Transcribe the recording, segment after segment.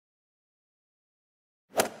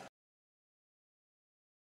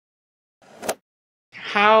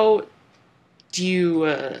how do you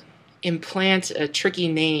implant a tricky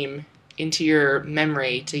name into your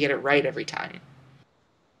memory to get it right every time?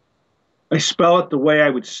 I spell it the way I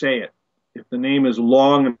would say it. If the name is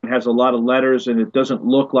long and has a lot of letters and it doesn't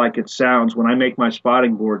look like it sounds, when I make my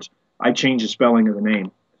spotting boards, I change the spelling of the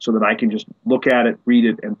name so that I can just look at it, read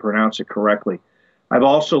it, and pronounce it correctly. I've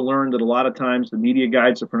also learned that a lot of times the media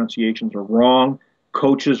guides, the pronunciations are wrong.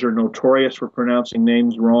 Coaches are notorious for pronouncing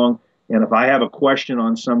names wrong. And if I have a question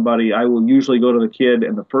on somebody, I will usually go to the kid,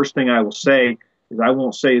 and the first thing I will say is I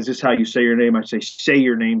won't say, "Is this how you say your name?" I say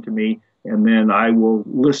your name to me, and then I will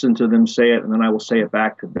listen to them say it, and then I will say it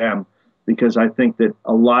back to them, because I think that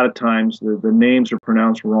a lot of times the names are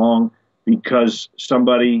pronounced wrong because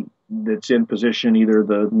somebody that's in position, either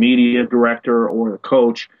the media director or the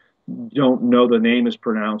coach, don't know the name is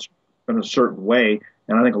pronounced in a certain way.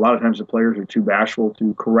 And I think a lot of times the players are too bashful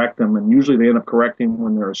to correct them, and usually they end up correcting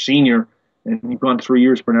when they're a senior, and you've gone 3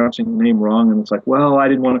 years pronouncing the name wrong, and it's like, well, I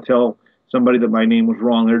didn't want to tell somebody that my name was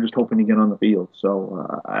wrong. They're just hoping to get on the field.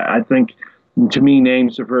 So I think, to me,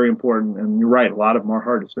 names are very important, and you're right, a lot of them are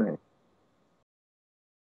hard to say.